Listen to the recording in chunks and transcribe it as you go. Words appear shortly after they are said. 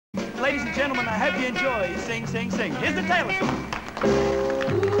ladies and gentlemen, I hope you enjoy Sing, Sing, Sing. Here's the Taylor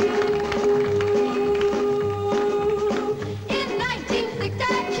Song.